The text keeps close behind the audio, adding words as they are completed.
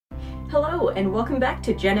Hello and welcome back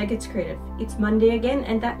to Jenna Gets Creative. It's Monday again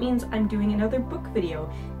and that means I'm doing another book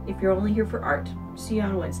video. If you're only here for art, see you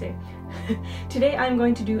on Wednesday. Today I'm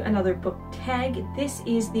going to do another book tag. This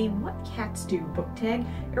is the What Cats Do book tag,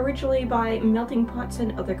 originally by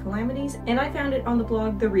MeltingPotsandOtherCalamities, and I found it on the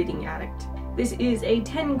blog The Reading Addict. This is a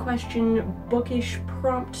 10-question bookish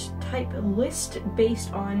prompt type list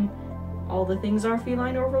based on all the things our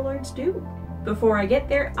feline overlords do. Before I get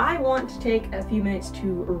there, I want to take a few minutes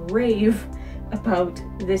to rave about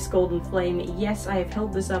this golden flame. Yes, I have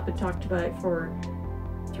held this up and talked about it for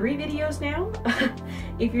 3 videos now.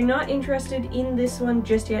 If you're not interested in this one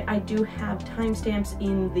just yet, I do have timestamps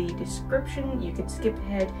in the description. You can skip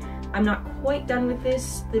ahead. I'm not quite done with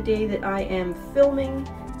this the day that I am filming,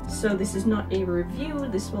 so this is not a review.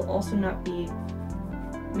 This will also not be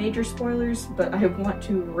major spoilers, but I want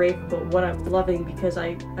to rave about what I'm loving because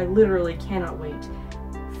I literally cannot wait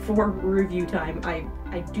for review time.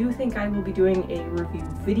 I do think I will be doing a review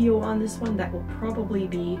video on this one. That will probably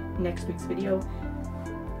be next week's video.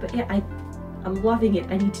 But yeah, I'm loving it.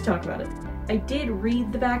 I need to talk about it. I did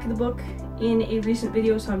read the back of the book in a recent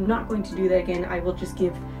video, so I'm not going to do that again. I will just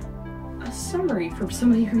give a summary from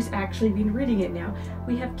somebody who's actually been reading it now.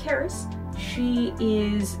 We have Karis. She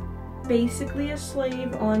is basically a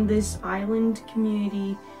slave on this island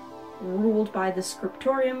community ruled by the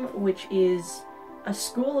Scriptorium, which is a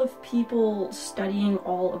school of people studying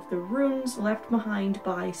all of the runes left behind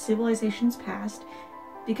by civilizations past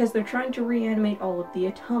because they're trying to reanimate all of the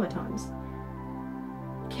automatons.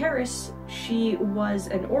 Karis, she was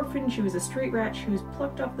an orphan, she was a street rat, she was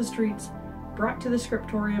plucked off the streets, brought to the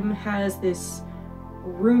Scriptorium, has this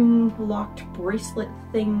rune-locked bracelet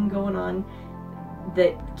thing going on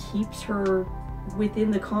that keeps her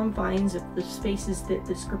within the confines of the spaces that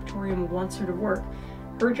the Scriptorium wants her to work.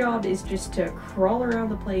 Her job is just to crawl around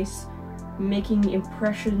the place, making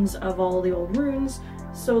impressions of all the old runes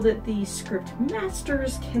so that the script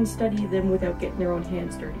masters can study them without getting their own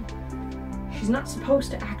hands dirty. She's not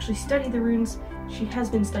supposed to actually study the runes. She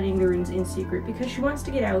has been studying the runes in secret because she wants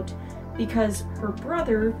to get out because her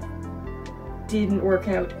brother didn't work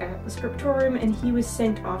out at the Scriptorium and he was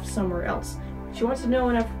sent off somewhere else. She wants to know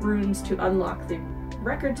enough runes to unlock the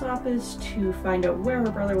records office, to find out where her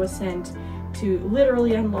brother was sent, to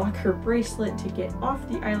literally unlock her bracelet, to get off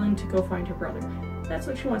the island to go find her brother. That's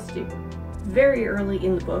what she wants to do. Very early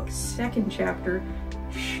in the book, 2nd chapter,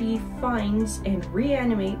 she finds and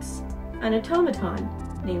reanimates an automaton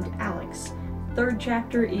named Alex. 3rd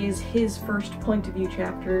chapter is his first point of view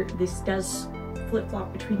chapter. This does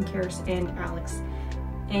flip-flop between Karis and Alex,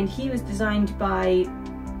 and he was designed by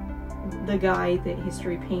the guy that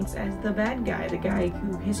history paints as the bad guy, the guy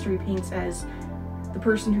who history paints as the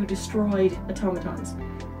person who destroyed automatons.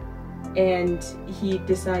 And he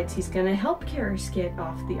decides he's gonna help Karis get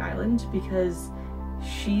off the island because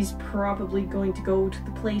she's probably going to go to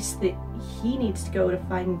the place that he needs to go to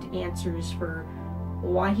find answers for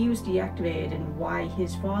why he was deactivated and why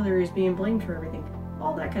his father is being blamed for everything.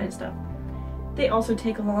 All that kind of stuff. They also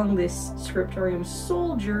take along this Scriptorium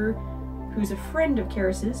soldier who's a friend of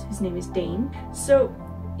Karis's. His name is Dane. So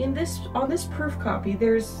on this proof copy,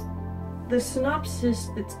 there's the synopsis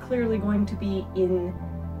that's clearly going to be in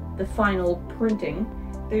the final printing.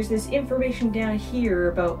 There's this information down here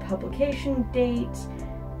about publication dates,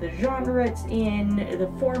 the genre it's in, the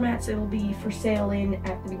formats it'll be for sale in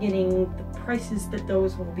at the beginning, the prices that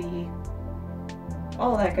those will be,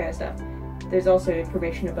 all that kind of stuff. There's also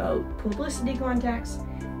information about publicity contacts.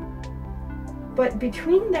 But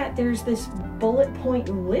between that, there's this bullet point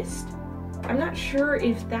list. I'm not sure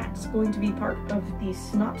if that's going to be part of the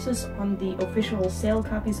synopsis on the official sale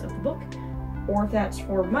copies of the book, or if that's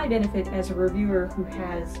for my benefit as a reviewer who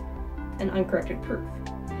has an uncorrected proof.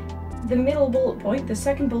 The middle bullet point, the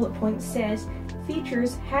 2nd bullet point, says,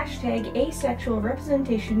 features hashtag asexual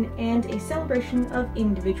representation and a celebration of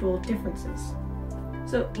individual differences.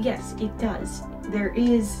 So yes, it does. There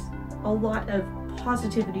is a lot of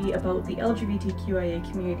positivity about the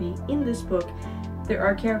LGBTQIA community in this book. There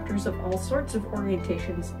are characters of all sorts of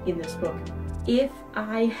orientations in this book. If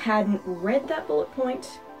I hadn't read that bullet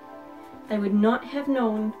point, I would not have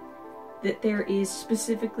known that there is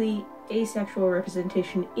specifically asexual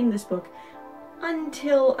representation in this book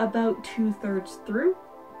until about 2/3 through.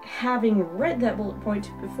 Having read that bullet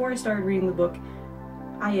point before I started reading the book,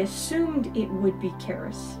 I assumed it would be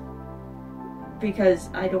Karis, because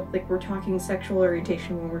I don't think we're talking sexual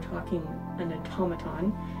orientation when we're talking an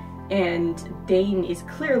automaton, and Dane is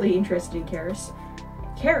clearly interested in Karis.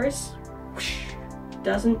 Karis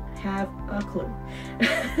doesn't have a clue.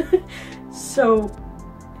 So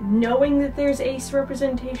knowing that there's ace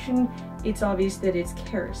representation, it's obvious that it's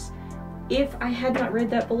Karis. If I had not read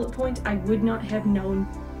that bullet point, I would not have known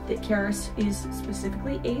that Karis is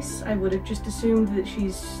specifically ace. I would have just assumed that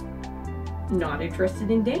she's not interested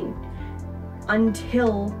in Dane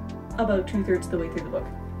until about 2/3 of the way through the book.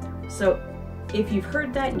 So if you've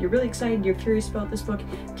heard that and you're really excited, you're curious about this book,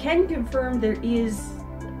 can confirm there is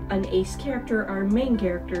an ace character, our main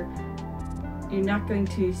character. You're not going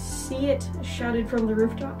to see it shouted from the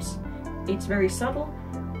rooftops. It's very subtle,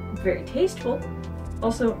 very tasteful.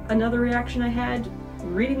 Also, another reaction I had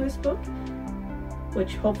reading this book,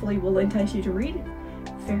 which hopefully will entice you to read,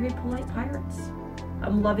 very polite pirates.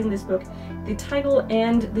 I'm loving this book. The title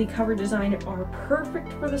and the cover design are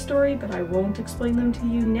perfect for the story, but I won't explain them to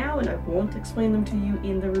you now, and I won't explain them to you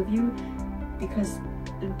in the review, because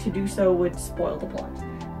to do so would spoil the plot.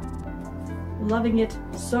 Loving it,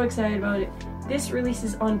 so excited about it. This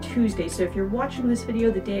releases on Tuesday, so if you're watching this video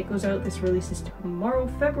the day it goes out, this releases tomorrow,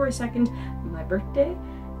 February 2nd, my birthday,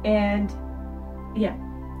 and yeah,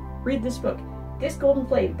 read this book. This Golden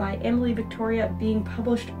Flame by Emily Victoria, being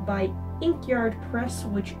published by Inkyard Press,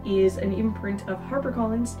 which is an imprint of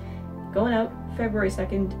HarperCollins, going out February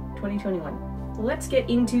 2nd, 2021. Let's get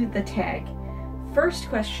into the tag. First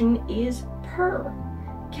question is purr.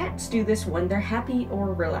 Cats do this when they're happy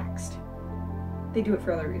or relaxed. They do it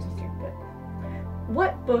for other reasons too, but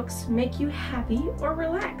what books make you happy or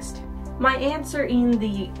relaxed? My answer in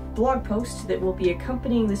the blog post that will be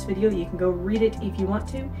accompanying this video, you can go read it if you want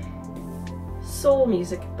to. Soul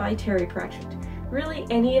Music by Terry Pratchett. Really,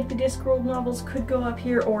 any of the Discworld novels could go up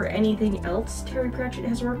here, or anything else Terry Pratchett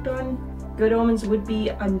has worked on. Good Omens would be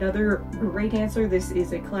another great answer. This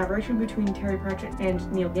is a collaboration between Terry Pratchett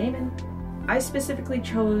and Neil Gaiman. I specifically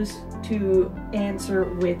chose to answer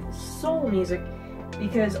with Soul Music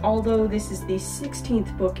because although this is the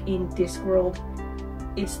 16th book in Discworld,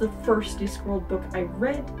 it's the first Discworld book I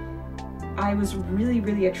read. I was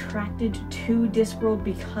really attracted to Discworld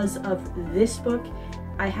because of this book.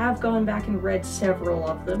 I have gone back and read several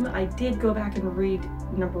of them. I did go back and read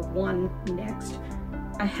number 1 next.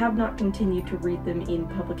 I have not continued to read them in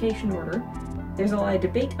publication order. There's a lot of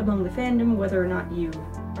debate among the fandom whether or not you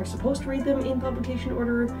are supposed to read them in publication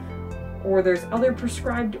order, or there's other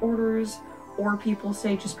prescribed orders, or people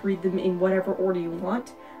say just read them in whatever order you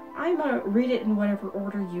want. I'm a read it in whatever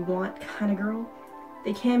order you want kind of girl.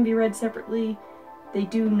 They can be read separately. They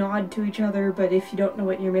do nod to each other, but if you don't know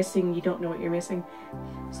what you're missing, you don't know what you're missing.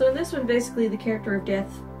 So in this one, basically, the character of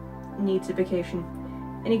Death needs a vacation.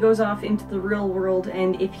 And he goes off into the real world,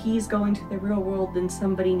 and if he's going to the real world, then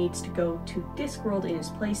somebody needs to go to Discworld in his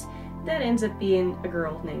place. That ends up being a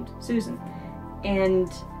girl named Susan.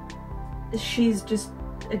 And she's just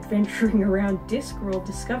adventuring around Discworld,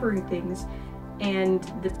 discovering things, and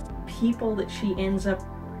the people that she ends up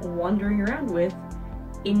wandering around with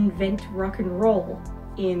invent rock and roll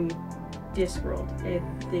in Discworld,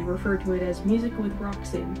 and they refer to it as music with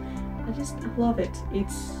rocks in. I love it.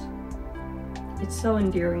 It's so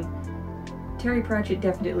endearing. Terry Pratchett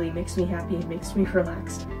definitely makes me happy and makes me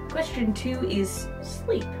relaxed. Question 2 is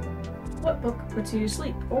sleep. What book puts you to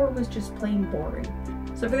sleep, or was just plain boring?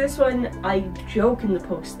 So for this one, I joke in the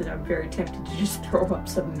post that I'm very tempted to just throw up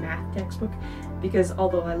some math textbook, because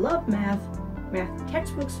although I love math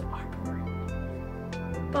textbooks are boring.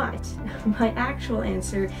 But my actual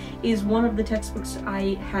answer is one of the textbooks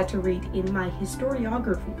I had to read in my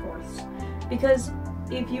historiography course. Because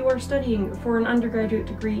if you are studying for an undergraduate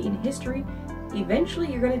degree in history, eventually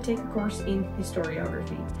you're going to take a course in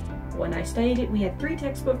historiography. When I studied it, we had 3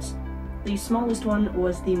 textbooks. The smallest one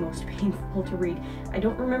was the most painful to read. I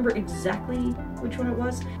don't remember exactly which one it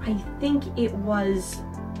was. I think it was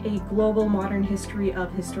A Global Modern History of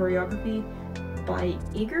Historiography by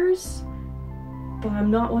Eggers, but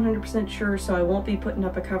I'm not 100% sure, so I won't be putting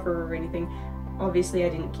up a cover or anything. Obviously I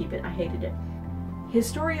didn't keep it, I hated it.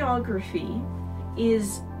 Historiography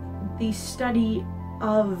is the study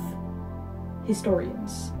of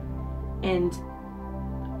historians and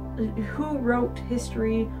who wrote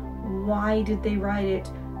history, why did they write it,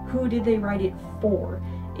 who did they write it for.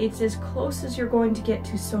 It's as close as you're going to get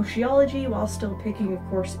to sociology while still picking a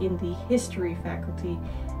course in the history faculty.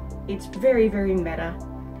 It's very meta,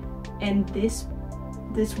 and this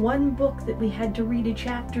one book that we had to read a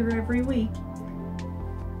chapter every week,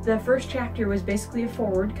 the first chapter was basically a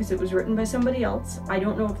foreword because it was written by somebody else. I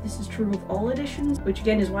don't know if this is true of all editions, which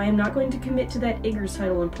again is why I'm not going to commit to that Eggers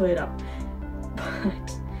title and put it up.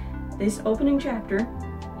 But this opening chapter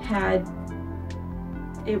had,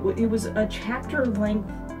 it was a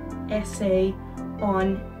chapter-length essay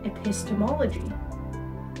on epistemology.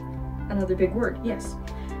 Another big word, yes.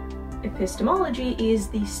 Epistemology is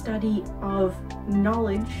the study of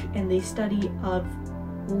knowledge and the study of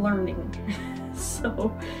learning.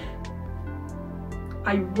 So,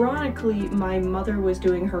 ironically, my mother was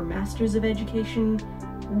doing her Master's of Education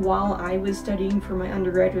while I was studying for my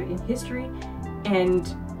undergraduate in history,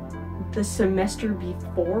 and the semester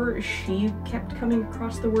before she kept coming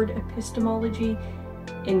across the word epistemology,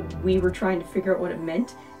 and we were trying to figure out what it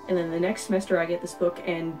meant, and then the next semester I get this book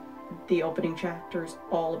and the opening chapter is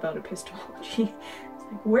all about epistemology. It's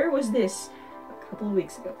like, where was this a couple of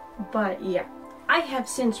weeks ago? But yeah, I have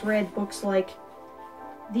since read books like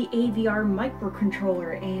the AVR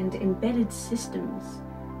microcontroller and embedded systems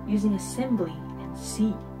using assembly and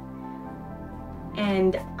C.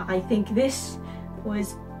 And I think this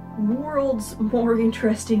was worlds more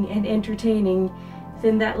interesting and entertaining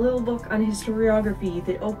than that little book on historiography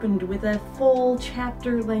that opened with a full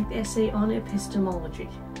chapter-length essay on epistemology.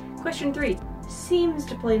 Question 3. Seems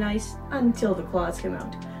to play nice until the claws come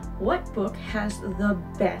out. What book has the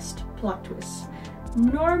best plot twists?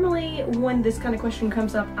 Normally, when this kind of question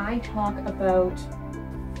comes up, I talk about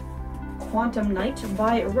Quantum Night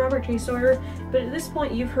by Robert J. Sawyer, but at this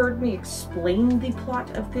point you've heard me explain the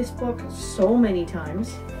plot of this book so many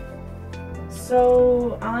times.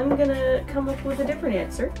 So I'm gonna come up with a different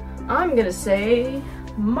answer. I'm gonna say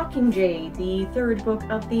Mockingjay, the third book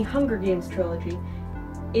of the Hunger Games trilogy.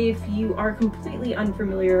 If you are completely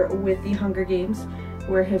unfamiliar with the Hunger Games,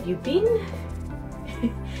 where have you been?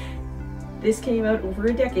 This came out over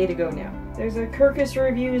a decade ago now. There's a Kirkus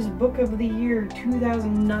Reviews Book of the Year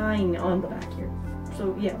 2009 on the back here.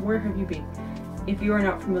 So yeah, where have you been if you are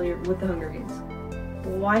not familiar with the Hunger Games?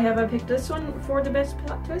 Why have I picked this one for the best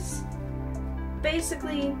plot twists?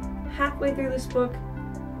 Basically, halfway through this book,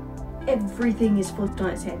 everything is flipped on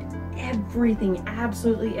its head. Everything,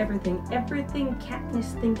 absolutely everything. Everything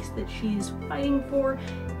Katniss thinks that she is fighting for,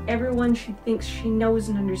 everyone she thinks she knows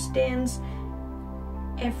and understands,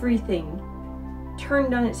 everything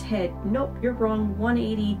turned on its head. Nope, you're wrong,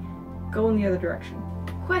 180, go in the other direction.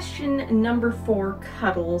 Question number 4,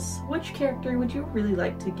 Cuddles. Which character would you really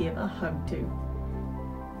like to give a hug to?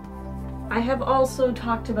 I have also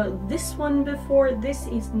talked about this one before. This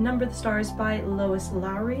is Number the Stars by Lois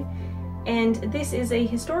Lowry, and this is a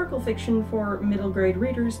historical fiction for middle grade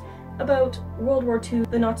readers about World War II,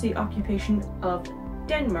 the Nazi occupation of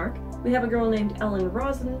Denmark. We have a girl named Ellen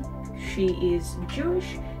Rosen. She is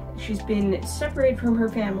Jewish. She's been separated from her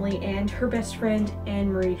family and her best friend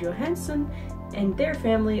Anne-Marie Johansson, and their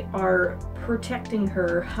family are protecting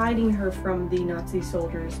her, hiding her from the Nazi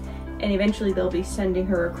soldiers, and eventually they'll be sending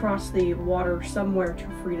her across the water somewhere to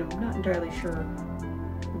freedom. Not entirely sure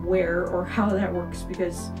where or how that works,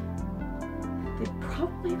 because they'd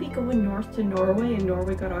probably be going north to Norway, and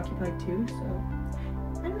Norway got occupied too, so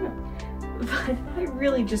I don't know. But I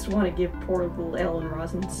really just want to give poor little Ellen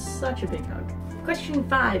Rosen such a big hug. Question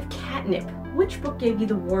 5, Catnip. Which book gave you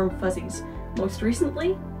the warm fuzzies? Most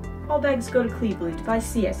recently, All Bags Go to Cleveland by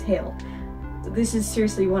C.S. Hale. This is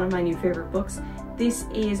seriously one of my new favorite books. This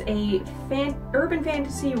is a urban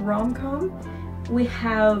fantasy rom-com. We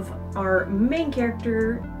have our main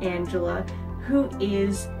character, Angela, who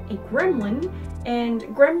is a gremlin, and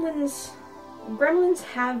gremlins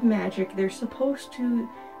have magic. They're supposed to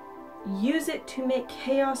use it to make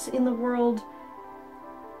chaos in the world.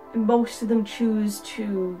 Most of them choose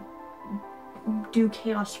to do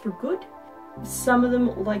chaos for good. Some of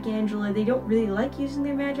them, like Angela, they don't really like using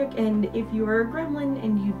their magic, and if you are a gremlin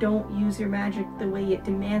and you don't use your magic the way it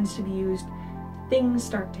demands to be used, things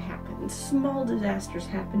start to happen. Small disasters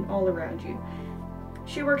happen all around you.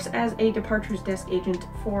 She works as a departures desk agent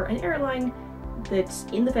for an airline that's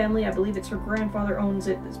in the family. I believe it's her grandfather owns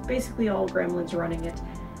it. It's basically all gremlins running it.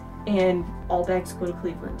 And all bags go to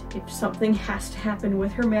Cleveland. If something has to happen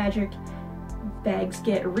with her magic, bags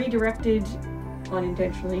get redirected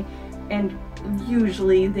unintentionally, and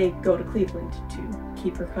usually they go to Cleveland to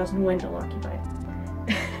keep her cousin Wendell occupied.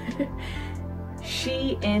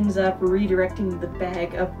 She ends up redirecting the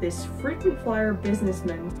bag of this frequent flyer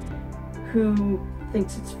businessman who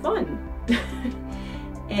thinks it's fun.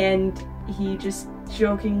 And he just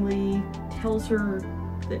jokingly tells her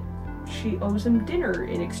that she owes him dinner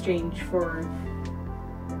in exchange for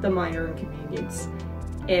the minor inconvenience.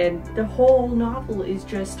 And the whole novel is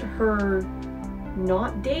just her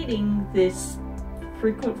not dating this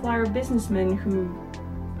frequent flyer businessman who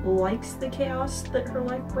likes the chaos that her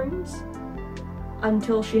life brings,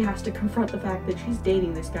 until she has to confront the fact that she's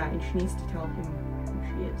dating this guy and she needs to tell him who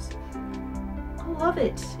she is. I love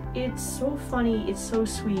it. It's so funny, it's so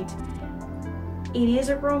sweet. It is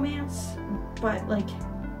a romance, but like,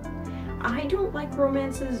 I don't like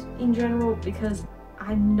romances in general because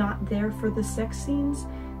I'm not there for the sex scenes.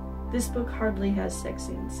 This book hardly has sex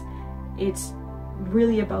scenes. It's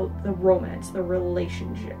really about the romance, the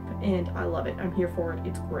relationship, and I love it. I'm here for it.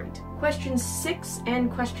 It's great. Question 6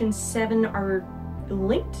 and question 7 are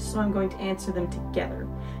linked, so I'm going to answer them together.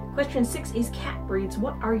 Question 6 is cat breeds.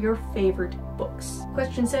 What are your favorite books?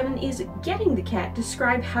 Question 7 is getting the cat.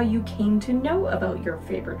 Describe how you came to know about your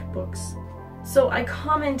favorite books. So I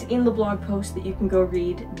comment in the blog post that you can go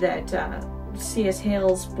read that C.S.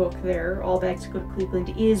 Hale's book there, All Bags Go to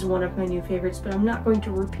Cleveland, is one of my new favorites, but I'm not going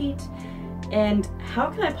to repeat. And how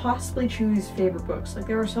can I possibly choose favorite books? Like,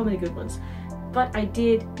 there are so many good ones. But I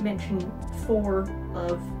did mention 4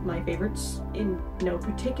 of my favorites in no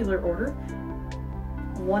particular order.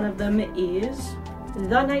 One of them is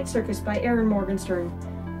The Night Circus by Erin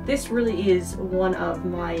Morgenstern. This really is one of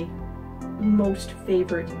my most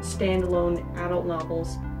favorite standalone adult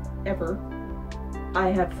novels ever. I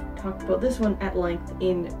have talked about this one at length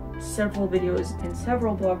in several videos and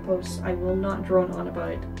several blog posts. I will not drone on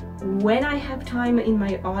about it. When I have time in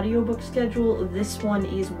my audiobook schedule, this one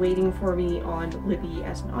is waiting for me on Libby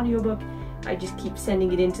as an audiobook. I just keep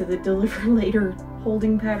sending it into the deliver later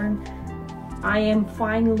holding pattern. I am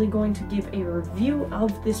finally going to give a review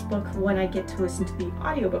of this book when I get to listen to the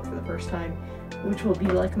audiobook for the first time, which will be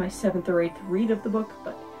like my 7th or 8th read of the book,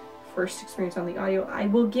 but first experience on the audio. I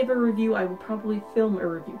will give a review. I will probably film a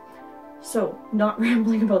review. So, not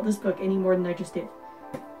rambling about this book any more than I just did.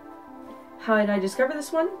 How did I discover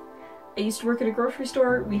this one? I used to work at a grocery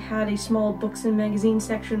store. We had a small books and magazines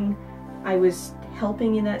section. I was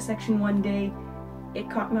helping in that section one day. It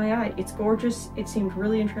caught my eye. It's gorgeous. It seemed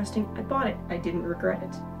really interesting. I bought it. I didn't regret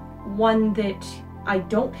it. One that I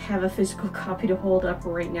don't have a physical copy to hold up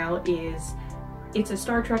right now is, it's a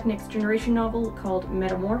Star Trek Next Generation novel called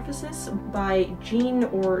Metamorphosis by Jean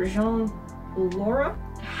or Jean Laura.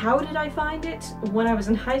 How did I find it? When I was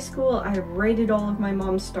in high school, I raided all of my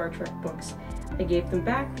mom's Star Trek books. I gave them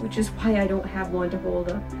back, which is why I don't have one to hold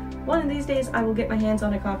up. One of these days, I will get my hands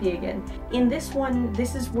on a copy again. In this one,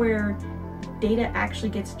 this is where Data actually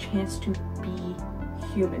gets a chance to be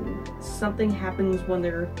human. Something happens when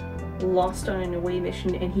they're lost on an away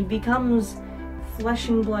mission, and he becomes flesh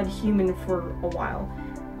and blood human for a while.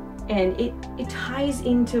 And it ties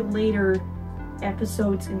into later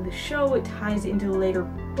episodes in the show, it ties into later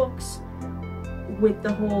books with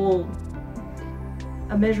the whole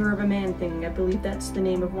A Measure of a Man thing. I believe that's the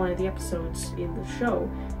name of one of the episodes in the show.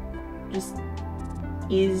 Just,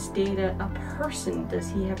 is Data a person? Does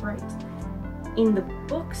he have rights? In the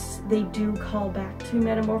books, they do call back to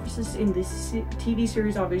Metamorphosis. In the TV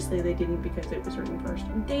series, obviously they didn't because it was written first.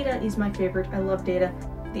 Data is my favorite. I love Data.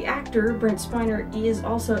 The actor, Brent Spiner, is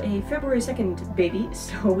also a February 2nd baby,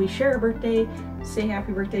 so we share a birthday. Say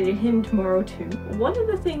happy birthday to him tomorrow too. One of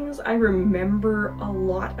the things I remember a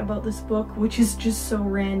lot about this book, which is just so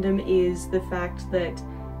random, is the fact that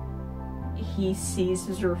he sees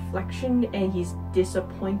his reflection and he's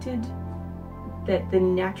disappointed that the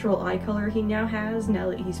natural eye color he now has, now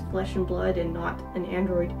that he's flesh and blood and not an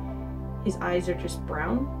android, his eyes are just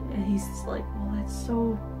brown. And he's like, well, that's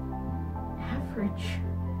so average,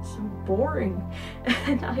 so boring.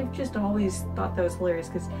 And I've just always thought that was hilarious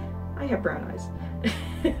because I have brown eyes.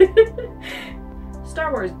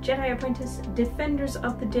 Star Wars Jedi Apprentice, Defenders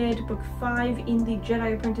of the Dead, book 5 in the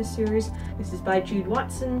Jedi Apprentice series. This is by Jude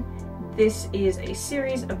Watson. This is a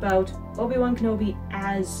series about Obi-Wan Kenobi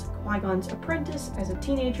as Qui-Gon's apprentice as a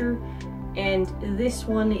teenager, and this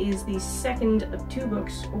one is the second of 2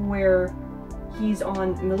 books where he's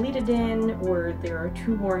on Melita Dan, where there are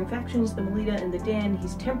 2 warring factions, the Melita and the Dan.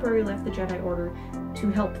 He's temporarily left the Jedi Order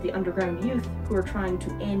to help the underground youth who are trying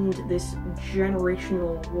to end this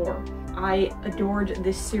generational war. I adored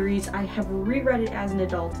this series. I have reread it as an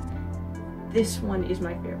adult. This one is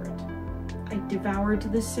my favorite. I devoured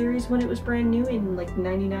this series when it was brand new in like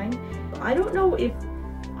 '99. I don't know if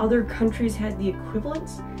other countries had the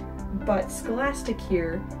equivalents, but Scholastic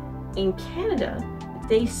here in Canada,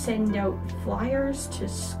 they send out flyers to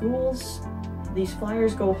schools. These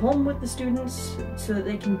flyers go home with the students so that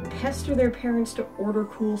they can pester their parents to order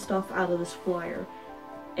cool stuff out of this flyer.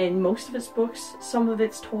 And most of it's books, some of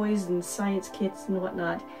it's toys and science kits and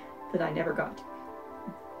whatnot that I never got.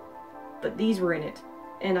 But these were in it.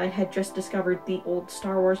 And I had just discovered the old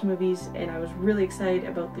Star Wars movies, and I was really excited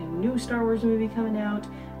about the new Star Wars movie coming out,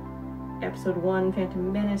 Episode 1,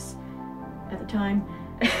 Phantom Menace, at the time.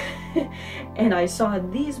 And I saw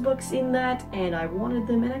these books in that, and I wanted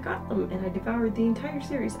them, and I got them, and I devoured the entire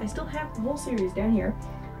series. I still have the whole series down here.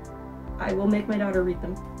 I will make my daughter read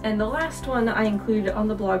them. And the last one I included on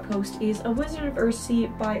the blog post is A Wizard of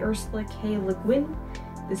Earthsea by Ursula K. Le Guin.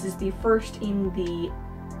 This is the first in the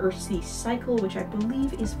Earthsea cycle, which I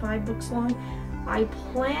believe is 5 books long. I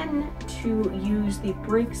plan to use the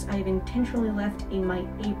breaks I've intentionally left in my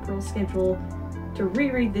April schedule to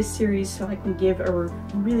reread this series so I can give a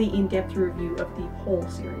really in-depth review of the whole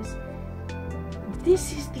series.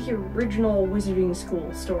 This is the original Wizarding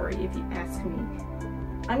School story, if you ask me.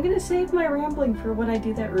 I'm gonna save my rambling for when I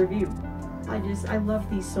do that review. I love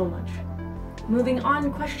these so much. Moving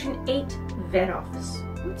on, question 8, Vet Office.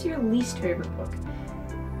 What's your least favorite book?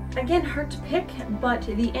 Again, hard to pick, but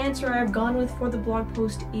the answer I've gone with for the blog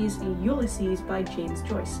post is Ulysses by James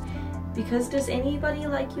Joyce. Because does anybody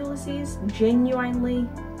like Ulysses, genuinely,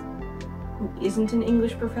 who isn't an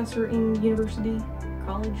English professor in university,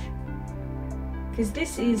 college? Because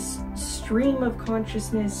this is stream of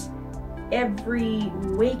consciousness, every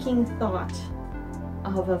waking thought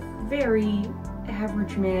of a very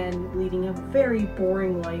average man leading a very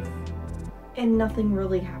boring life, and nothing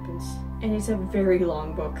really happens. And it's a very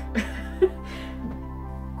long book.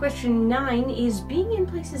 Question 9 is being in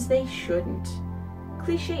places they shouldn't.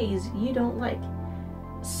 Cliches you don't like.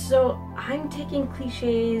 So I'm taking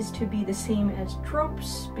cliches to be the same as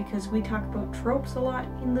tropes because we talk about tropes a lot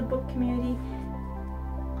in the book community.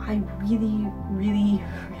 I really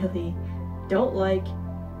don't like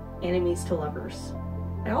enemies to lovers.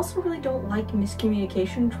 I also really don't like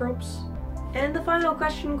miscommunication tropes. And the final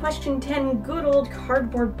question, question 10, good old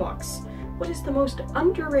cardboard box. What is the most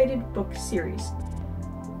underrated book series?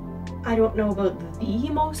 I don't know about the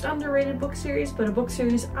most underrated book series, but a book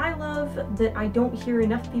series I love that I don't hear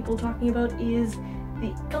enough people talking about is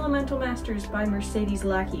The Elemental Masters by Mercedes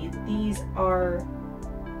Lackey. These are,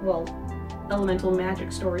 well, elemental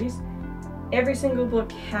magic stories. Every single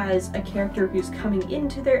book has a character who's coming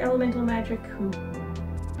into their elemental magic who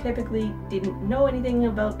typically didn't know anything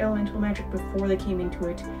about elemental magic before they came into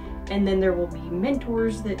it, and then there will be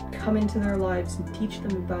mentors that come into their lives and teach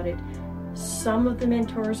them about it. Some of the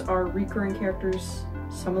mentors are recurring characters,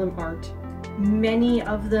 some of them aren't. Many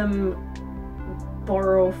of them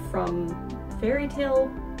borrow from fairy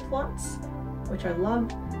tale plots, which I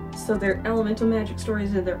love. So they're elemental magic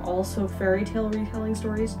stories and they're also fairy tale retelling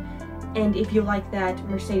stories. And if you like that,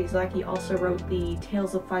 Mercedes Lackey also wrote the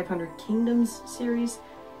Tales of 500 Kingdoms series,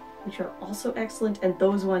 which are also excellent, and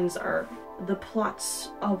those ones are the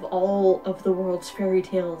plots of all of the world's fairy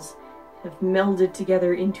tales have melded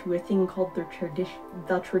together into a thing called the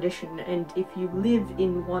tradition, and if you live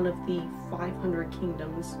in one of the 500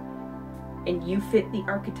 kingdoms and you fit the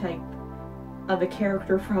archetype of a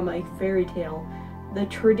character from a fairy tale, the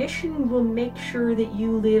tradition will make sure that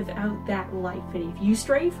you live out that life, and if you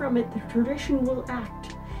stray from it, the tradition will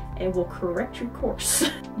act and will correct your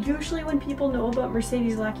course. Usually when people know about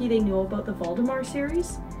Mercedes Lackey, they know about the Valdemar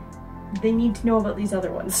series. They need to know about these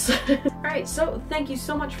other ones. Alright, so thank you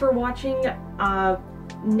so much for watching.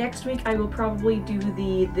 Next week I will probably do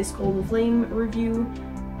the This Golden Flame review,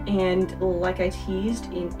 and like I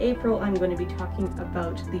teased, in April I'm going to be talking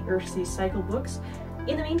about the Earthsea Cycle books.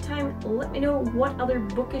 In the meantime, let me know what other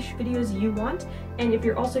bookish videos you want, and if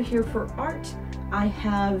you're also here for art, I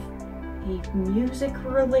have a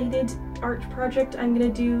music-related art project I'm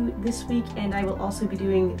going to do this week, and I will also be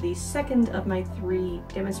doing the second of my 3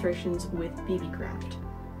 demonstrations with BB Craft.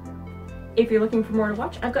 If you're looking for more to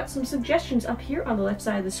watch, I've got some suggestions up here on the left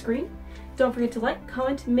side of the screen. Don't forget to like,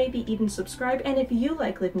 comment, maybe even subscribe, and if you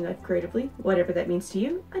like living life creatively, whatever that means to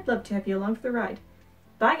you, I'd love to have you along for the ride.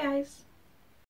 Bye guys!